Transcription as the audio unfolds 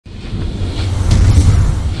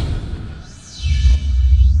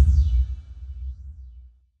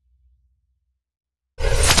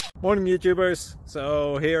Morning YouTubers.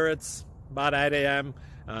 So here it's about 8 a.m.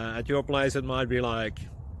 At your place it might be like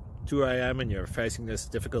 2 a.m. and you're facing this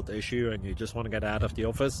difficult issue and you just want to get out of the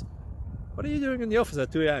office. What are you doing in the office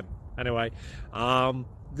at 2 a.m.? Anyway,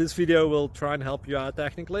 this video will try and help you out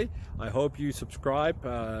technically. I hope you subscribe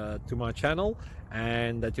to my channel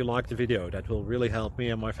and that you like the video. That will really help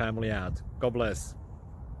me and my family out. God bless.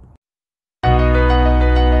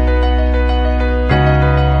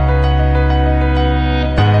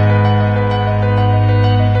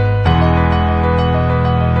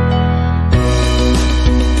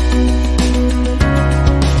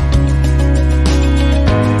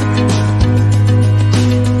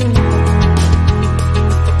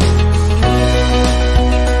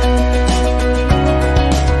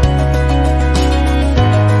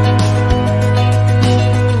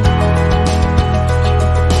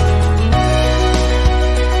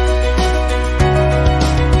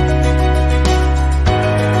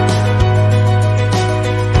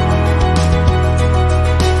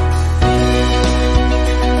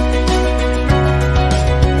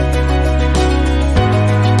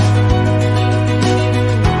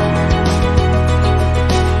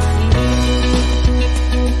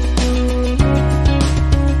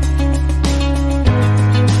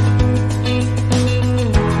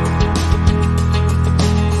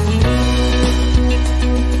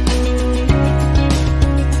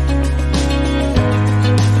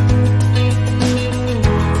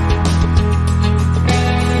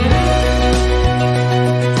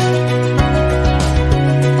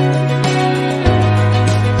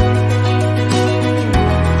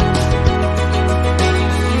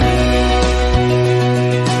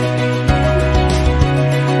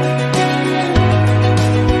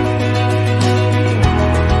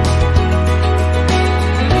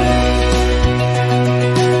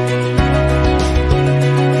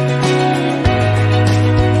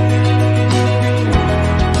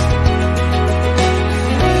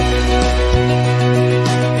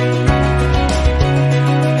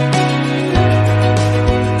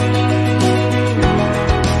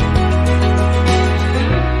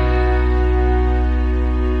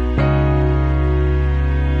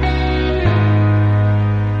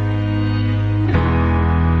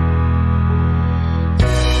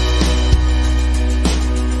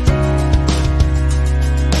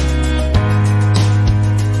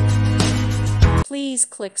 Please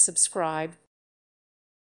click subscribe.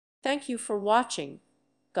 Thank you for watching.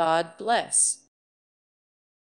 God bless.